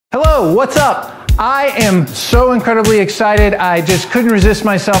Hello, what's up? I am so incredibly excited. I just couldn't resist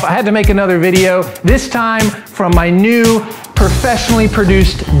myself. I had to make another video, this time from my new professionally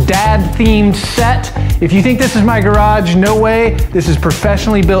produced dad-themed set. If you think this is my garage, no way. This is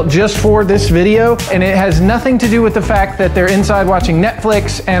professionally built just for this video, and it has nothing to do with the fact that they're inside watching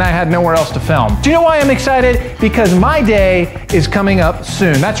Netflix and I had nowhere else to film. Do you know why I'm excited? Because my day is coming up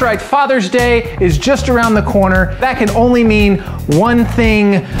soon. That's right, Father's Day is just around the corner. That can only mean one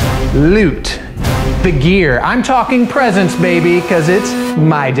thing: loot. The gear. I'm talking presents, baby, because it's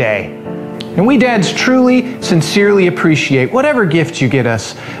my day. And we dads truly, sincerely appreciate whatever gift you get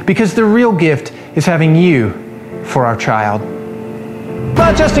us, because the real gift is having you for our child.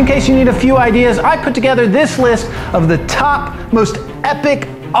 But just in case you need a few ideas, I put together this list of the top, most epic,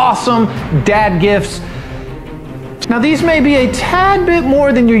 awesome dad gifts. Now these may be a tad bit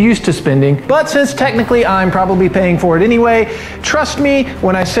more than you're used to spending, but since technically I'm probably paying for it anyway, trust me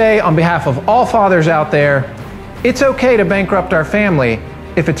when I say, on behalf of all fathers out there, it's okay to bankrupt our family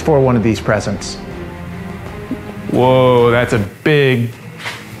if it's for one of these presents. Whoa, that's a big...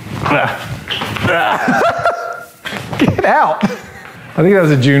 Get out! I think that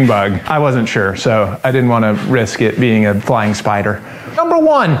was a June bug. I wasn't sure, so I didn't want to risk it being a flying spider. Number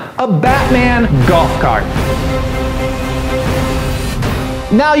one, a Batman golf cart.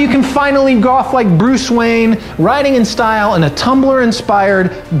 Now you can finally golf like Bruce Wayne, riding in style in a Tumbler-inspired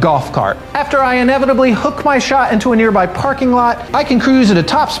golf cart. After I inevitably hook my shot into a nearby parking lot, I can cruise at a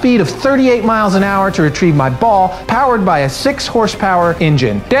top speed of 38 miles an hour to retrieve my ball, powered by a 6-horsepower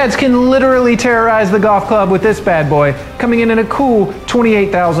engine. Dads can literally terrorize the golf club with this bad boy, coming in at a cool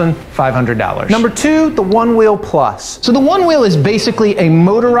 $28,500. Number two, the One Wheel Plus. So the One Wheel is basically a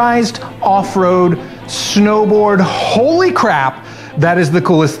motorized off-road snowboard. Holy crap! That is the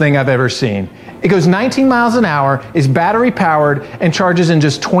coolest thing I've ever seen. It goes 19 miles an hour, is battery powered, and charges in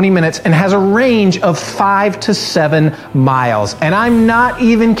just 20 minutes, and has a range of 5 to 7 miles. And I'm not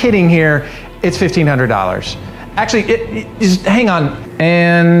even kidding here, it's $1,500. Actually, hang on,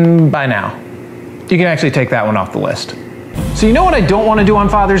 and buy now. You can actually take that one off the list. So you know what I don't want to do on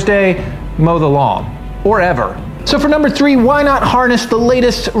Father's Day? Mow the lawn, or ever. So for number three, why not harness the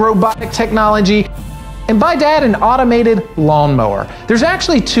latest robotic technology and buy Dad an automated lawnmower? There's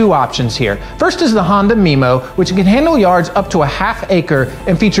actually two options here. First is the Honda Mimo, which can handle yards up to a ½ acre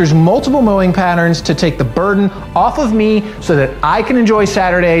and features multiple mowing patterns to take the burden off of me so that I can enjoy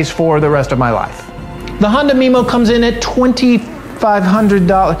Saturdays for the rest of my life. The Honda Mimo comes in at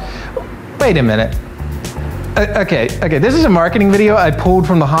 $2,500. Wait a minute. Okay, this is a marketing video I pulled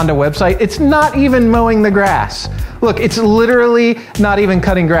from the Honda website. It's not even mowing the grass. Look, it's literally not even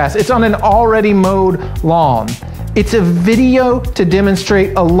cutting grass. It's on an already mowed lawn. It's a video to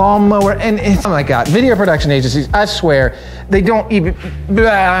demonstrate a lawnmower, and oh my God, video production agencies, I swear, they don't even,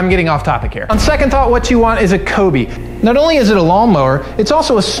 I'm getting off topic here. On second thought, what you want is a Kobe. Not only is it a lawnmower, it's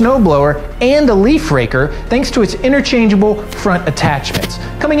also a snowblower and a leaf raker, thanks to its interchangeable front attachments.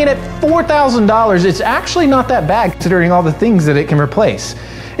 Coming in at $4,000, it's actually not that bad considering all the things that it can replace.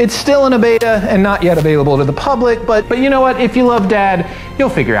 It's still in a beta and not yet available to the public, but you know what? If you love Dad, you'll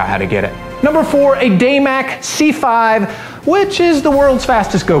figure out how to get it. Number four, a Daymak C5, which is the world's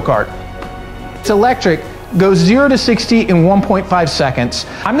fastest go-kart. It's electric, goes 0 to 60 in 1.5 seconds.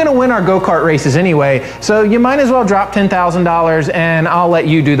 I'm gonna win our go-kart races anyway, so you might as well drop $10,000 and I'll let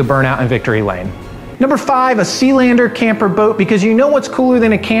you do the burnout in victory lane. Number five, a Sealander camper boat, because you know what's cooler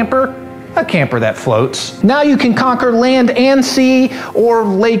than a camper? A camper that floats. Now you can conquer land and sea, or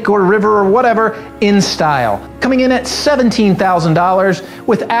lake or river or whatever, in style. Coming in at $17,000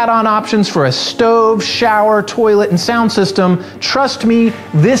 with add-on options for a stove, shower, toilet, and sound system. Trust me,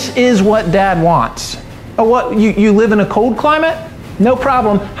 this is what Dad wants. Oh, what, you live in a cold climate? No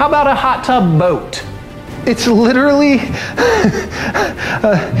problem. How about a hot tub boat? It's literally,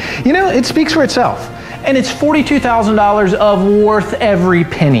 you know, it speaks for itself. And it's $42,000 of worth every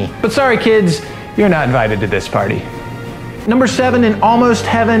penny. But sorry kids, you're not invited to this party. Number seven, in almost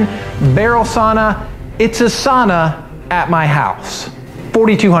heaven, barrel sauna. It's a sauna at my house.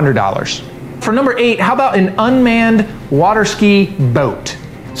 $4,200. For number eight, how about an unmanned water ski boat?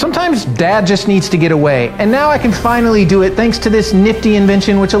 Sometimes Dad just needs to get away, and now I can finally do it thanks to this nifty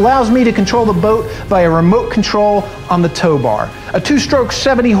invention which allows me to control the boat via remote control on the tow bar. A 2-stroke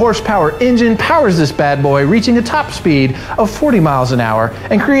 70 horsepower engine powers this bad boy, reaching a top speed of 40 miles an hour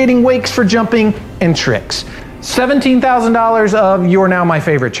and creating wakes for jumping and tricks. $17,000 of You're Now My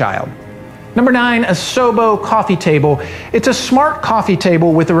Favorite Child. Number 9, a Sobo coffee table. It's a smart coffee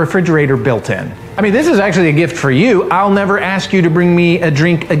table with a refrigerator built in. I mean, this is actually a gift for you. I'll never ask you to bring me a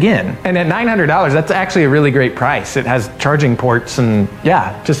drink again. And at $900, that's actually a really great price. It has charging ports and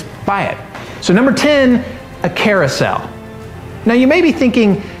yeah, just buy it. So number 10, a carousel. Now you may be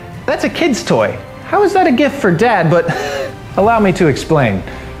thinking, that's a kid's toy. How is that a gift for Dad? But allow me to explain.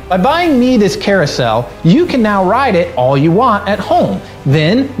 By buying me this carousel, you can now ride it all you want at home.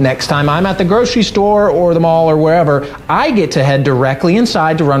 Then, next time I'm at the grocery store or the mall or wherever, I get to head directly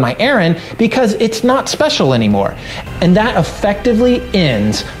inside to run my errand because it's not special anymore. And that effectively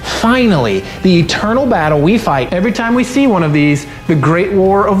ends, finally, the eternal battle we fight every time we see one of these, the Great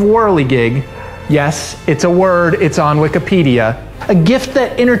War of Whirligig. Yes, it's a word, it's on Wikipedia. A gift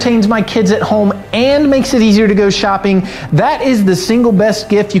that entertains my kids at home and makes it easier to go shopping. That is the single best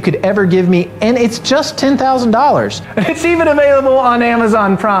gift you could ever give me, and it's just $10,000. It's even available on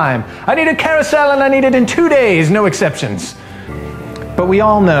Amazon Prime. I need a carousel and I need it in 2 days, no exceptions. But we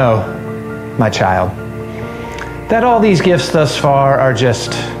all know, my child, that all these gifts thus far are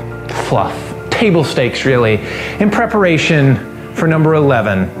just fluff, table stakes really, in preparation for number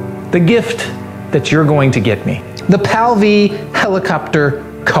 11, the gift that you're going to get me. The PAL-V helicopter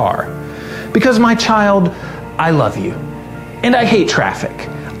car. Because my child, I love you. And I hate traffic.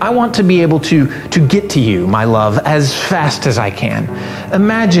 I want to be able to get to you, my love, as fast as I can.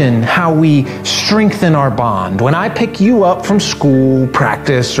 Imagine how we strengthen our bond when I pick you up from school,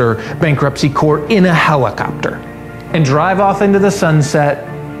 practice, or bankruptcy court in a helicopter and drive off into the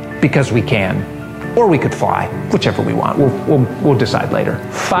sunset because we can. Or we could fly, whichever we want. We'll decide later.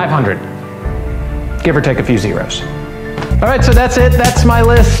 500. Give or take a few zeros. All right, so that's it. That's my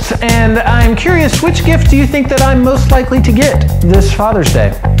list. And I'm curious, which gift do you think that I'm most likely to get this Father's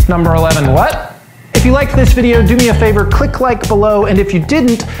Day? Number 11, what? If you liked this video, do me a favor, click like below. And if you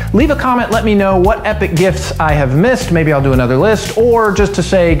didn't, leave a comment, let me know what epic gifts I have missed. Maybe I'll do another list, or just to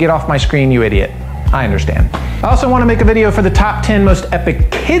say, get off my screen, you idiot. I understand. I also want to make a video for the top 10 most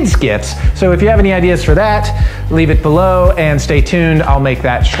epic kids gifts. So if you have any ideas for that, leave it below and stay tuned. I'll make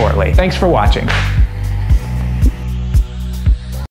that shortly. Thanks for watching.